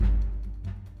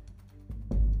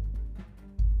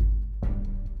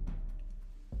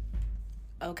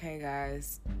Okay,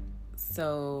 guys.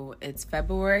 So it's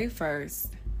February 1st,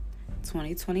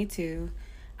 2022.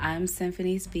 I'm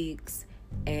Symphony Speaks,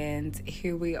 and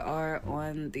here we are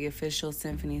on the official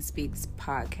Symphony Speaks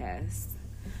podcast.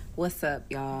 What's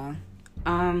up, y'all?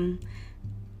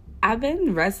 I've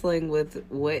been wrestling with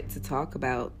what to talk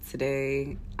about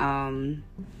today. But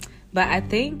I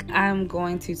think I'm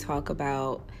going to talk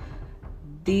about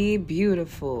the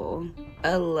beautiful,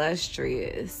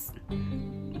 illustrious,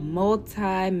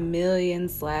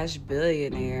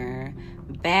 multi-million/billionaire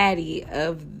baddie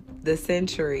of the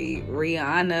century,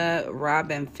 Rihanna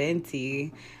Robin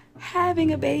Fenty,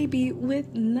 having a baby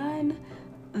with none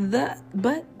but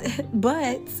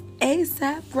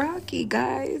ASAP Rocky,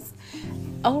 guys.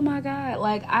 Oh my God,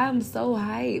 like, I'm so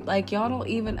hyped. Like, y'all don't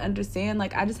even understand.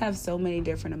 Like, I just have so many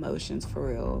different emotions, for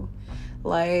real.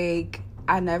 Like,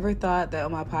 I never thought that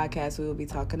on my podcast we would be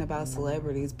talking about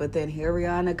celebrities, but then here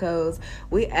Rihanna goes.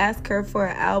 We ask her for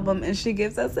an album and she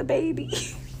gives us a baby.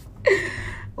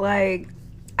 Like,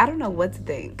 I don't know what to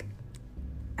think.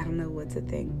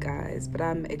 Guys, but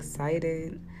I'm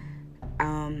excited.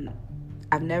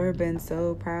 I've never been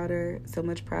so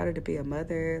much prouder to be a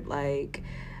mother. Like,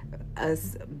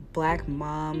 us Black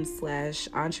moms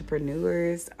 /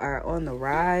 entrepreneurs are on the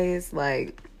rise.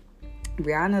 Like,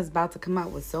 Rihanna's about to come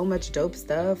out with so much dope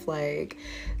stuff. Like,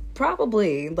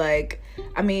 probably, like,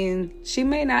 I mean, she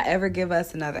may not ever give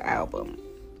us another album,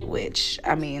 which,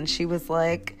 I mean, she was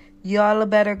like, y'all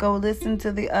better go listen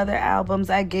to the other albums.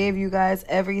 I gave you guys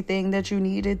everything that you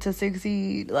needed to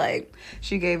succeed. Like,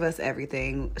 she gave us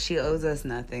everything. She owes us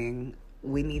nothing.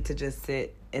 We need to just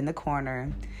sit in the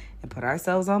corner and put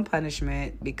ourselves on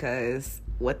punishment, because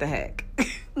what the heck?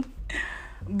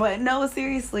 But no,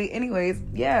 seriously, anyways,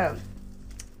 yeah.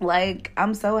 Like,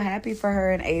 I'm so happy for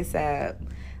her and ASAP.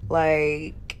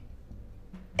 Like,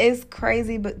 it's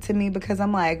crazy to me because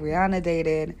I'm like, Rihanna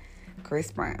dated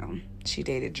Chris Brown. She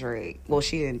dated Drake. Well,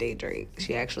 she didn't date Drake.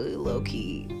 She actually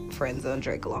low-key friend-zoned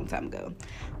Drake a long time ago.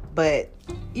 But,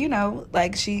 you know,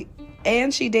 like, she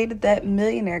dated that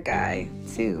millionaire guy,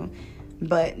 too.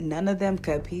 But none of them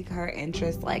could pique her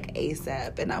interest like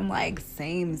ASAP. And I'm like,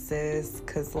 same, sis.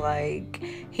 Because, like,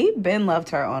 he been loved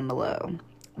her on the low.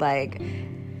 Like,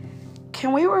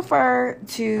 can we refer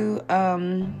to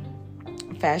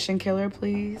Fashion Killer,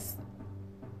 please?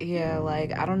 Yeah,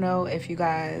 like, I don't know if you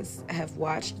guys have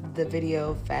watched the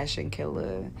video Fashion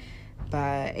Killer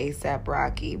by ASAP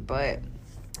Rocky, but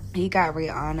he got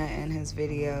Rihanna in his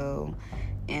video,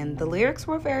 and the lyrics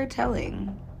were very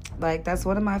telling. Like, that's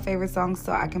one of my favorite songs,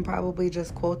 so I can probably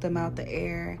just quote them out the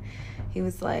air. He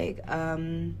was like,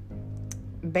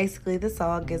 basically, the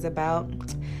song is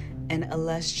about an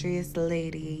illustrious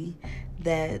lady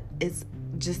that is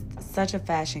just such a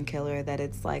fashion killer that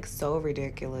it's, like, so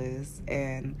ridiculous.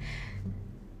 And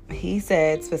he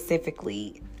said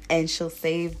specifically, and she'll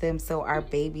save them so our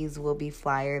babies will be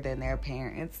flyer than their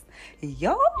parents.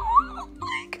 Yo,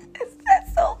 like,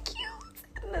 that's so cute.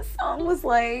 And the song was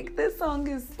like, this song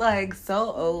is, like,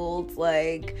 so old.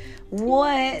 Like,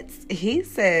 what? He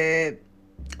said,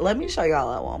 let me show y'all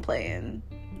I wasn't playing.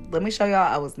 Let me show y'all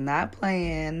I was not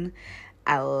playing.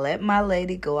 I let my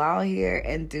lady go out here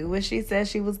and do what she said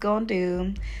she was gonna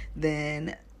do.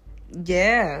 Then,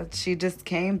 yeah, she just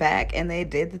came back and they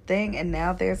did the thing, and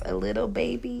now there's a little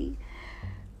baby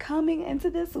coming into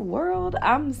this world.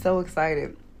 I'm so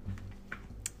excited.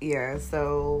 Yeah,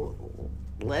 so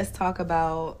let's talk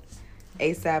about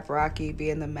ASAP Rocky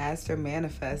being the master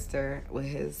manifester with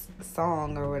his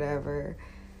song or whatever.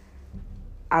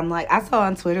 I'm like, I saw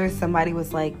on Twitter somebody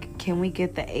was like, can we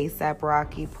get the ASAP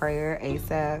Rocky prayer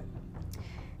ASAP?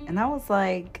 And I was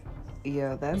like,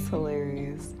 yeah, that's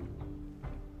hilarious.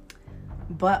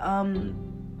 But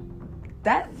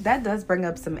that does bring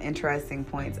up some interesting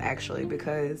points, actually,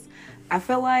 because I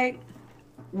feel like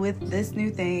with this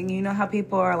new thing, you know how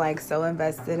people are, like, so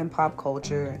invested in pop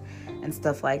culture and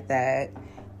stuff like that.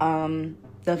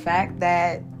 The fact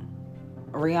that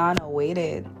Rihanna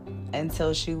waited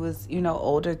until she was, you know,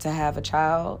 older to have a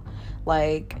child,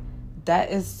 like,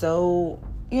 that is so,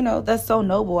 you know, that's so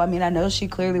noble. I mean, I know she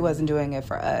clearly wasn't doing it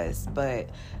for us, but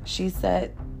she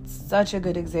set such a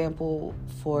good example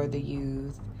for the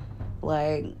youth.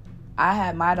 Like, I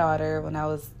had my daughter when I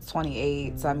was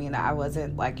 28, so I mean, I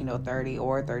wasn't, like, you know, 30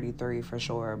 or 33 for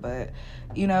sure, but,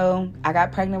 you know, I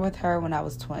got pregnant with her when I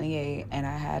was 28, and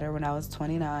I had her when I was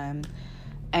 29,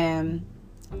 and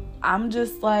I'm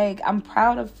just, like, I'm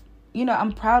proud of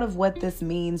what this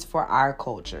means for our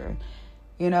culture.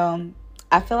 You know,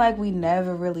 I feel like we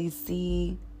never really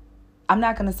see, I'm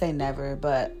not going to say never,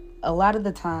 but a lot of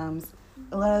the times,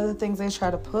 a lot of the things they try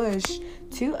to push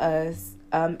to us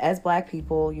as Black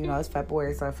people, you know, it's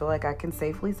February, so I feel like I can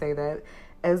safely say that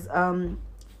as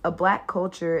a Black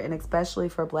culture, and especially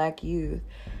for Black youth,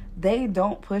 they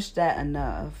don't push that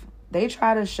enough. They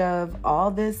try to shove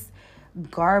all this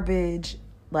garbage,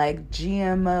 like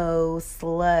GMO,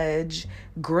 sludge,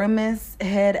 grimace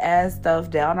head ass stuff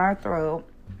down our throat.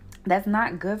 That's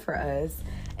not good for us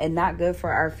and not good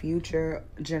for our future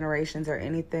generations or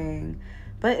anything.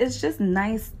 But it's just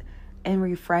nice and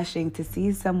refreshing to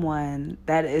see someone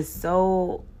that is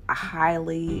so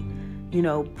highly, you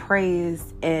know,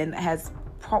 praised and has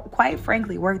quite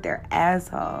frankly worked their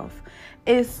ass off.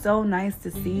 It's so nice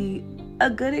to see a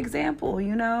good example,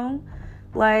 you know?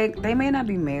 Like, they may not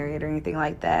be married or anything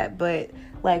like that, but,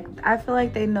 like, I feel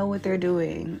like they know what they're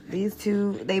doing. These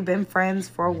two, they've been friends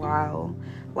for a while.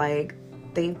 Like,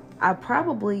 I've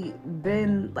probably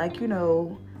been, like, you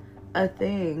know, a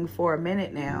thing for a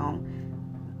minute now.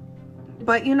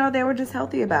 But, you know, they were just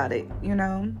healthy about it, you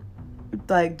know?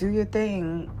 Like, do your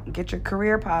thing. Get your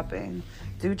career popping.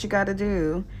 Do what you gotta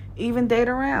do. Even date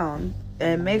around.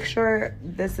 And make sure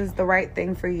this is the right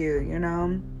thing for you, you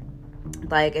know?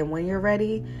 Like, and when you're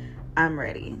ready, I'm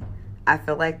ready. I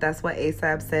feel like that's what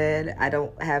ASAP said. I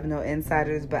don't have no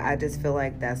insiders, but I just feel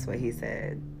like that's what he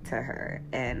said to her.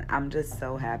 And I'm just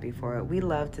so happy for it. We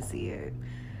love to see it.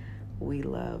 We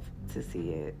love to see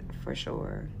it for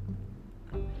sure.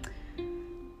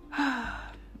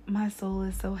 My soul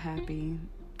is so happy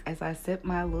as I sip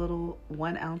my little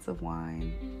 1 ounce of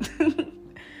wine.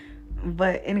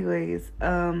 But anyways,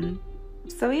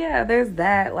 so yeah, there's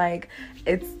that. Like,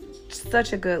 it's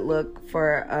such a good look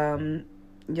for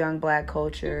young Black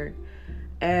culture,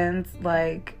 and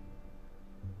like,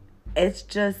 it's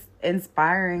just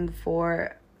inspiring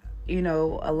for, you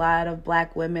know, a lot of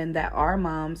Black women that are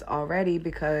moms already,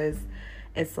 because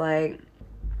it's like,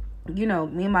 you know,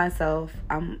 me myself,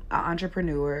 I'm an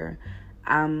entrepreneur.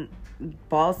 I'm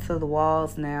balls to the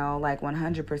walls now, like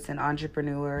 100%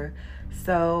 entrepreneur.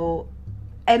 So,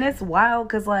 and it's wild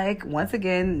because, like, once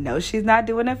again, no, she's not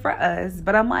doing it for us.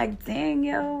 But I'm like, dang,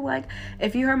 yo, like,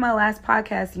 if you heard my last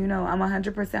podcast, you know, I'm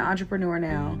 100% entrepreneur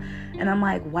now. And I'm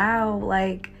like, wow,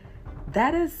 like,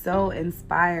 that is so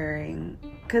inspiring,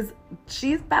 because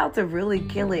she's about to really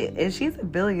kill it. And she's a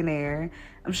billionaire.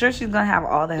 I'm sure she's going to have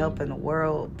all the help in the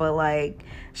world. But, like,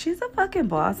 she's a fucking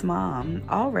boss mom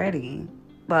already.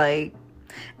 Like,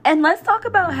 and let's talk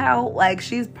about how, like,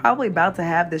 she's probably about to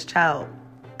have this child,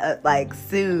 like,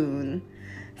 soon,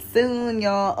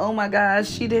 y'all. Oh my gosh,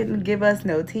 she didn't give us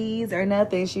no tease or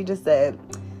nothing. She just said,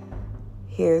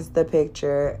 here's the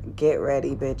picture, get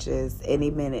ready, bitches,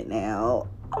 any minute now.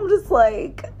 I'm just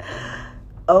like,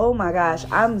 oh my gosh,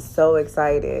 I'm so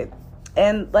excited.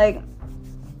 And, like,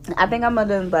 I think I'm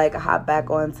gonna, like, hop back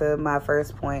onto my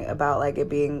first point about, like, it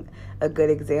being a good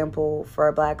example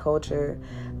for Black culture.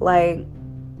 Like,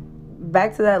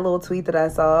 back to that little tweet that I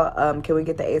saw, can we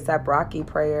get the ASAP Rocky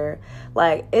prayer?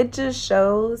 Like, it just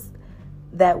shows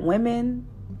that women,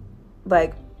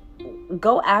 like,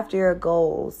 go after your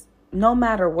goals no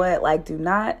matter what. Like, do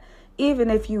not, even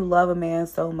if you love a man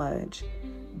so much,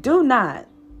 do not,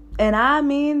 and I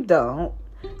mean do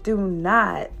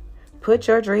not put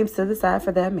your dreams to the side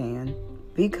for that man,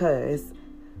 because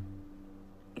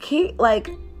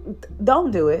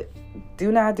don't do it.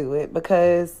 Do not do it,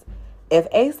 because if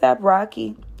ASAP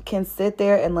Rocky can sit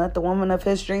there and let the woman of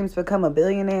his dreams become a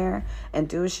billionaire and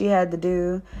do what she had to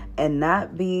do and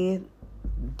not be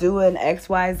doing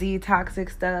XYZ toxic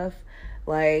stuff,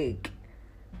 like,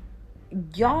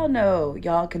 y'all know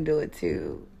y'all can do it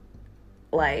too.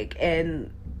 Like,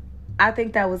 and I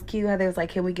think that was cute how they was like,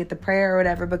 can we get the prayer or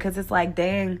whatever? Because it's like,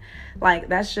 dang, like,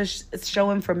 that's just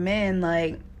showing for men,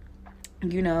 like,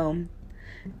 you know,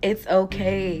 it's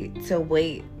okay to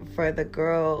wait for the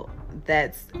girl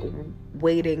that's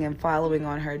waiting and following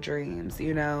on her dreams,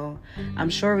 you know. I'm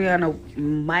sure Rihanna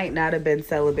might not have been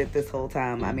celibate this whole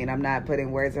time. I mean, I'm not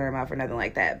putting words in her mouth or nothing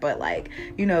like that, but, like,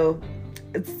 you know,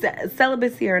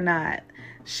 celibacy or not,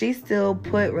 she still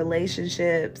put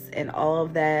relationships and all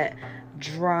of that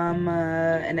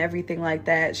drama and everything like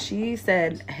that. She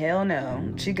said, hell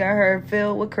no. She got her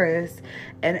filled with Chris,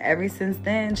 and ever since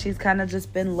then, she's kind of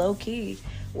just been low-key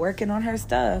working on her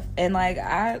stuff. And, like,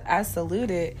 I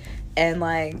salute it. And,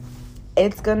 like,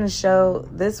 it's gonna show,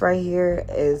 this right here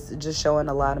is just showing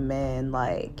a lot of men,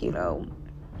 like, you know,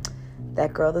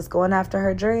 that girl that's going after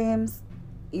her dreams,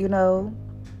 you know,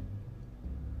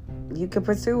 you could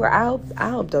pursue her. I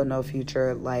hope Don't Know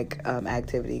Future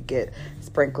activity get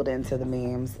sprinkled into the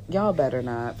memes. Y'all better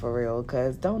not, for real,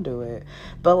 because don't do it.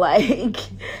 But like,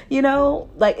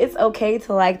 it's okay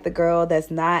to like the girl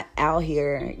that's not out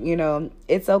here.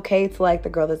 It's okay to like the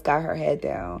girl that's got her head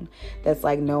down. That's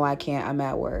like, no, I can't. I'm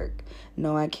at work.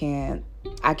 No, I can't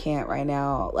right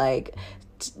now. Like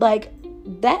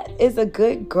that is a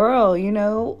good girl.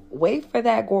 Wait for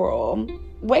that girl.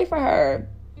 Wait for her.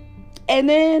 And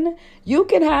then you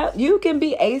can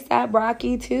be ASAP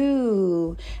Rocky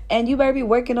too. And you better be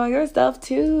working on your stuff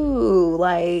too.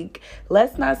 Like,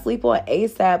 let's not sleep on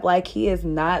ASAP like he is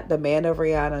not the man of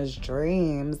Rihanna's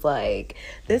dreams. Like,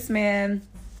 this man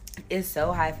is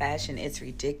so high fashion, it's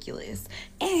ridiculous.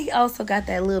 And he also got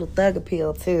that little thug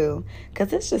appeal too.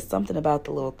 Cause it's just something about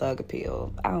the little thug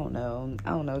appeal. I don't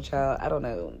know, child. I don't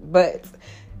know. But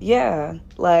yeah,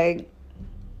 like,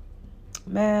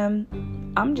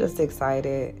 man, I'm just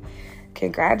excited.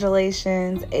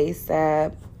 Congratulations,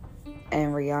 ASAP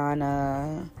and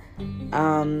Rihanna.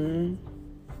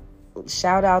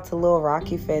 Shout out to Lil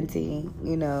Rocky Fenty,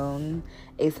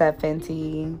 ASAP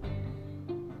Fenty,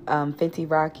 Fenty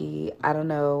Rocky. I don't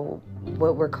know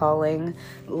what we're calling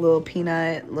Lil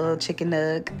Peanut, Lil Chicken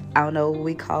Nug. I don't know what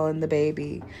we calling the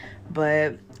baby,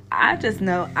 but I just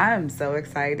know I'm so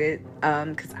excited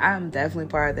because I'm definitely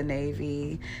part of the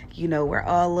Navy. We're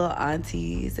all little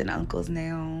aunties and uncles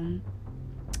now.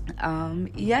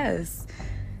 Yes.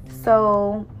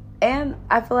 So, and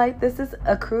I feel like this is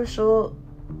a crucial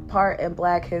part in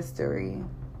Black history.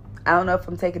 I don't know if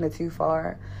I'm taking it too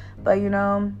far, but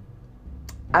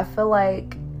I feel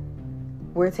like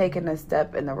we're taking a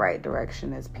step in the right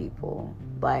direction as people.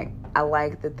 Like, I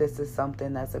like that this is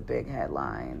something that's a big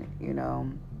headline,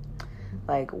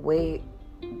 Like, wait,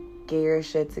 get your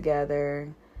shit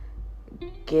together,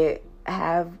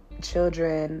 have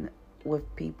children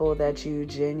with people that you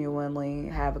genuinely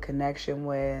have a connection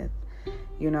with.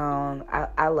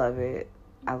 I love it.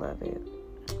 I love it.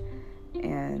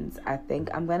 And I think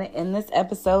I'm going to end this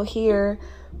episode here.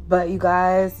 But you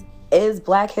guys, it's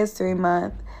Black History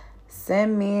Month.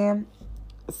 Send me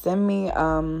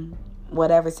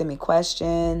whatever. Send me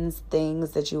questions,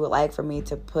 things that you would like for me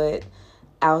to put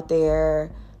out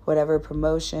there, whatever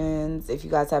promotions. If you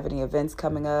guys have any events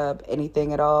coming up,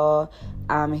 anything at all,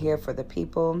 I'm here for the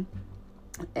people.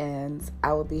 And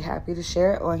I will be happy to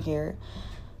share it on here.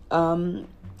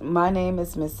 My name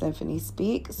is Miss Symphony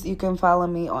Speaks. You can follow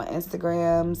me on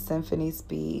Instagram, Symphony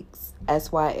Speaks,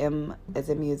 SYM as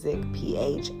in music,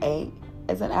 PHA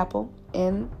as in apple,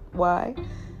 NY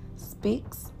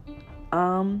Speaks.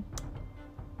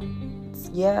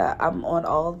 Yeah, I'm on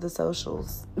all of the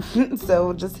socials.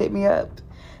 So just hit me up.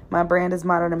 My brand is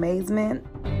Modern Amazement.